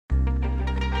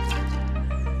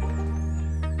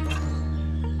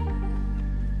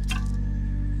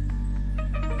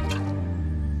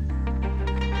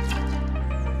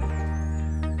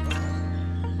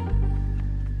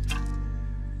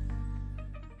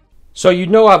So you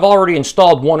know I've already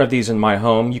installed one of these in my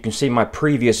home. You can see my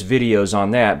previous videos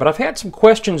on that. But I've had some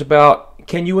questions about,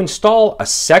 can you install a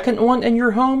second one in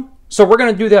your home? So we're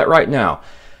going to do that right now.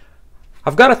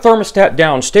 I've got a thermostat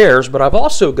downstairs, but I've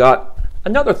also got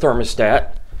another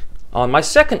thermostat on my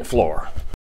second floor.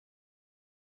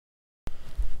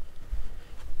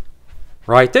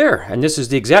 Right there. And this is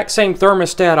the exact same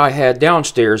thermostat I had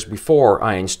downstairs before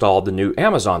I installed the new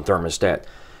Amazon thermostat.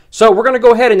 So we're going to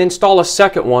go ahead and install a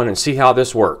second one and see how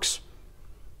this works.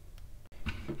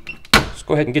 Let's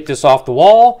go ahead and get this off the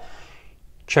wall.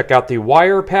 Check out the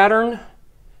wire pattern.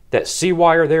 That C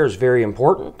wire there is very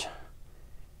important.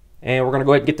 And we're going to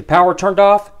go ahead and get the power turned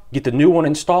off, get the new one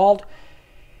installed,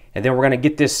 and then we're going to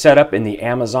get this set up in the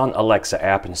Amazon Alexa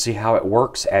app and see how it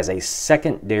works as a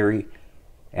secondary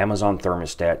Amazon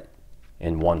thermostat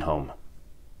in one home.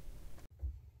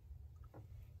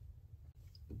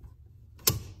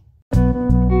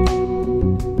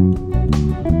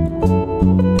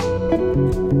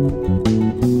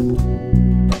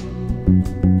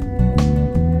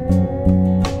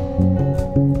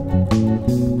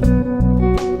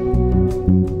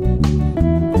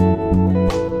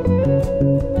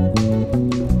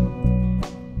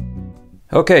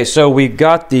 Okay, so we've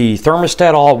got the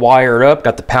thermostat all wired up,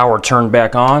 got the power turned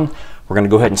back on. We're going to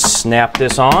go ahead and snap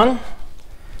this on.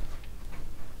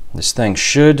 This thing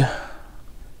should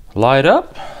light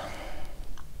up.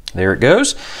 There it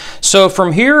goes. So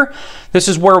from here, this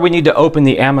is where we need to open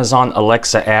the Amazon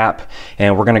Alexa app,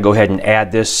 and we're going to go ahead and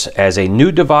add this as a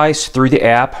new device through the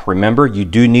app. Remember, you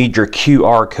do need your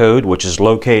QR code, which is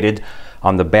located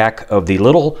on the back of the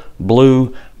little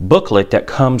blue booklet that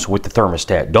comes with the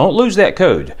thermostat. Don't lose that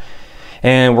code.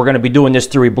 And we're going to be doing this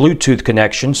through a Bluetooth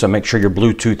connection, so make sure your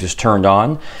Bluetooth is turned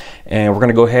on. And we're going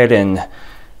to go ahead and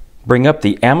bring up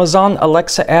the Amazon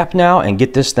Alexa app now and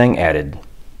get this thing added.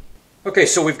 Okay,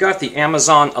 so we've got the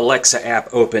Amazon Alexa app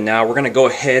open now. We're going to go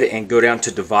ahead and go down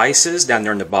to Devices down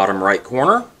there in the bottom right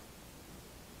corner.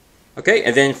 Okay,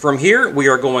 and then from here we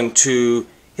are going to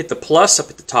hit the plus up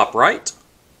at the top right.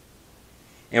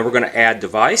 And we're going to add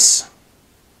device.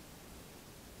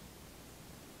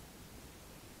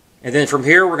 And then from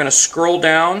here we're going to scroll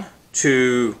down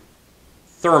to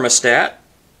thermostat.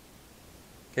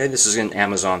 Okay, this is an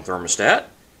Amazon thermostat.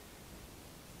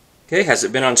 Okay, has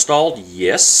it been installed?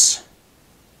 Yes.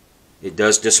 It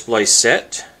does display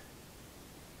set.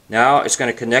 Now it's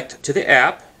going to connect to the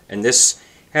app, and this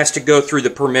has to go through the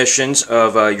permissions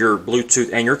of your Bluetooth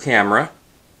and your camera.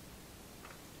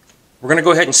 We're going to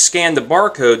go ahead and scan the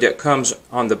barcode that comes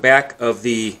on the back of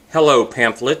the Hello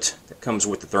pamphlet that comes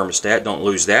with the thermostat. Don't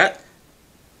lose that.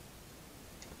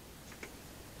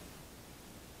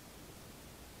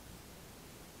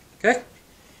 Okay,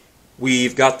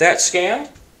 we've got that scanned.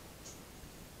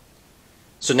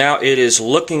 So now it is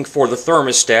looking for the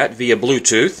thermostat via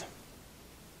Bluetooth.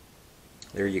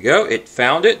 There you go. It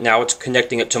found it. Now it's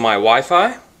connecting it to my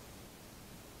Wi-Fi.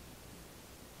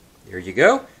 There you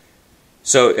go.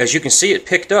 So as you can see, it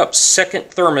picked up second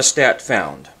thermostat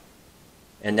found.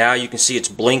 And now you can see it's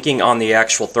blinking on the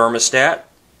actual thermostat.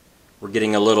 We're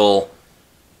getting a little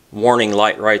warning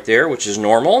light right there, which is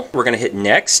normal. We're going to hit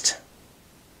next.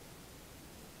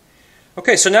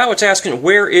 Okay, so now it's asking,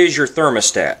 where is your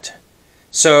thermostat?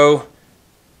 So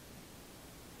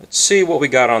let's see what we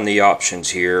got on the options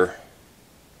here.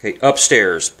 Okay,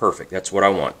 upstairs. Perfect. That's what I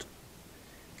want.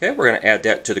 Okay, we're going to add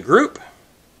that to the group.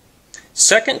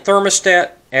 Second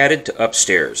thermostat added to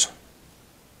upstairs.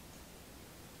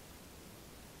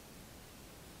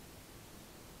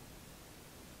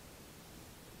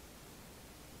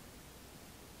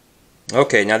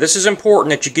 Okay, now this is important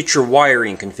that you get your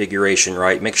wiring configuration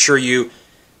right. Make sure you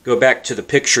go back to the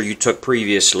picture you took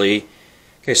previously.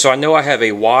 Okay, so I know I have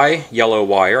a Y yellow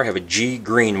wire, I have a G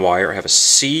green wire, I have a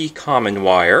C common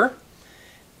wire,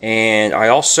 and I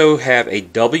also have a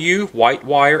W white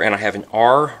wire, and I have an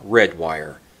R red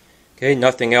wire. Okay,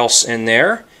 nothing else in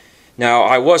there. Now,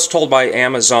 I was told by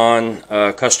Amazon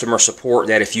customer support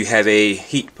that if you have a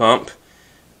heat pump,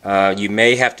 you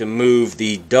may have to move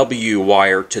the W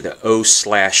wire to the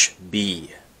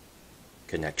O/B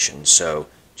connection. So,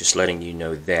 just letting you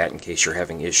know that in case you're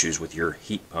having issues with your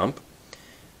heat pump.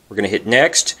 We're going to hit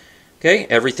next. Okay,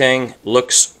 everything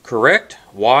looks correct.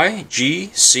 Y, G,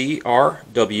 C, R,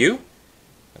 W.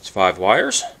 That's 5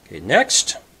 wires. Okay,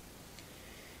 next.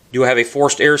 Do I have a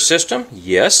forced air system?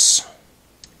 Yes.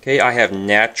 Okay, I have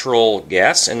natural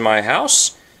gas in my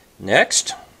house.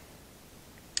 Next.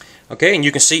 Okay, and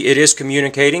you can see it is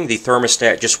communicating. The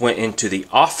thermostat just went into the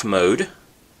off mode.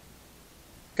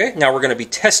 Okay, now we're going to be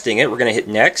testing it. We're going to hit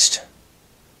next.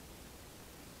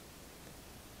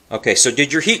 Okay, so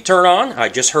did your heat turn on? I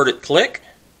just heard it click.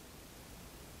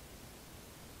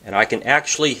 And I can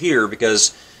actually hear,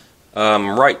 because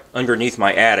right underneath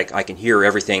my attic, I can hear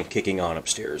everything kicking on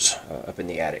upstairs, up in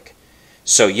the attic.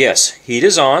 So yes, heat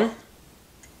is on.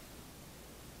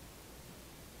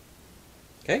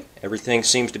 Okay, everything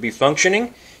seems to be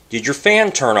functioning. Did your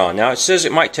fan turn on? Now it says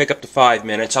it might take up to 5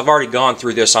 minutes. I've already gone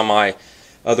through this on my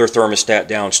other thermostat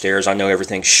downstairs. I know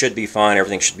everything should be fine,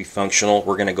 everything should be functional.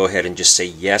 We're going to go ahead and just say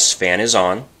yes, fan is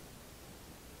on.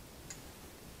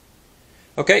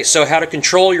 Okay, so how to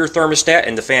control your thermostat,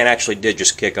 and the fan actually did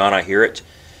just kick on, I hear it.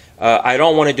 I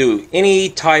don't want to do any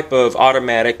type of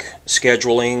automatic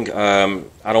scheduling.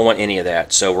 I don't want any of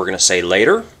that, so we're going to say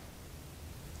later.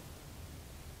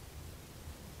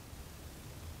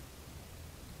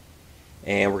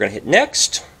 And we're going to hit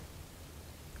next.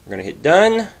 We're going to hit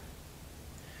done.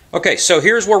 Okay, so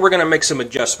here's where we're going to make some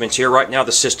adjustments here. Right now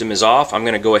the system is off. I'm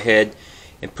going to go ahead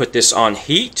and put this on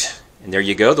heat. And there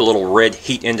you go, the little red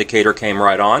heat indicator came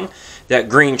right on. That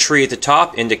green tree at the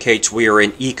top indicates we are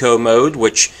in eco mode,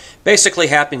 which basically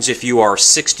happens if you are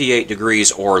 68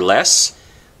 degrees or less.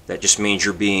 That just means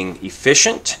you're being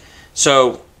efficient.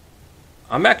 So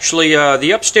I'm actually,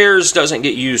 the upstairs doesn't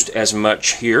get used as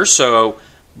much here, so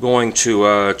I'm going to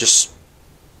I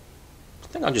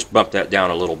think I'll just bump that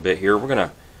down a little bit here. We're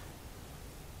gonna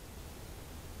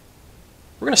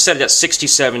set it at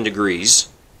 67 degrees.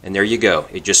 And there you go.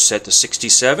 It just set to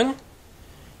 67.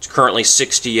 It's currently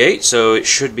 68, so it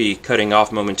should be cutting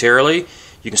off momentarily.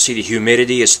 You can see the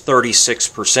humidity is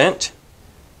 36%.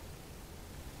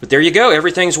 But there you go.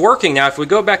 Everything's working. Now, if we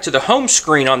go back to the home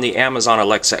screen on the Amazon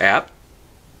Alexa app,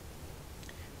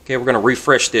 okay, we're going to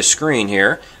refresh this screen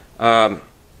here. So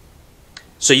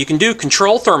you can do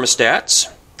control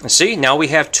thermostats. And see, now we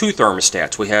have two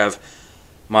thermostats. We have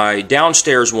my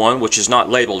downstairs one, which is not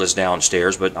labeled as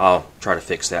downstairs, but I'll try to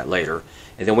fix that later.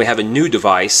 And then we have a new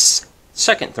device,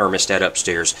 second thermostat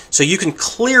upstairs. So you can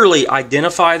clearly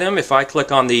identify them. If I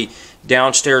click on the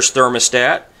downstairs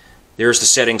thermostat, there's the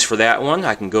settings for that one.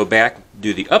 I can go back,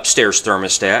 do the upstairs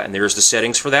thermostat, and there's the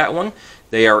settings for that one.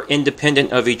 They are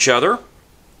independent of each other.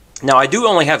 Now I do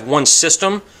only have one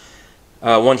system,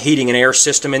 one heating and air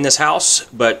system in this house,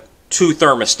 but two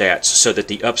thermostats so that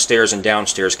the upstairs and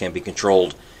downstairs can be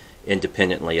controlled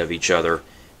independently of each other.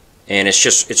 And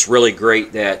it's really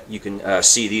great that you can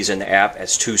see these in the app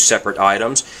as two separate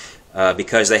items.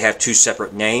 Because they have two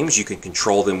separate names, you can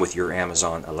control them with your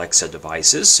Amazon Alexa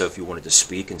devices. So if you wanted to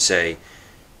speak and say,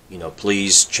 you know,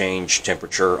 please change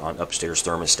temperature on upstairs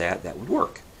thermostat, that would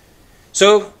work.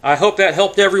 So I hope that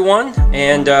helped everyone,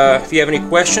 and if you have any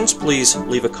questions, please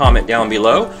leave a comment down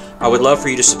below. I would love for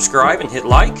you to subscribe and hit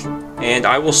like, and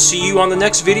I will see you on the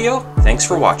next video. Thanks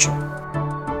for watching.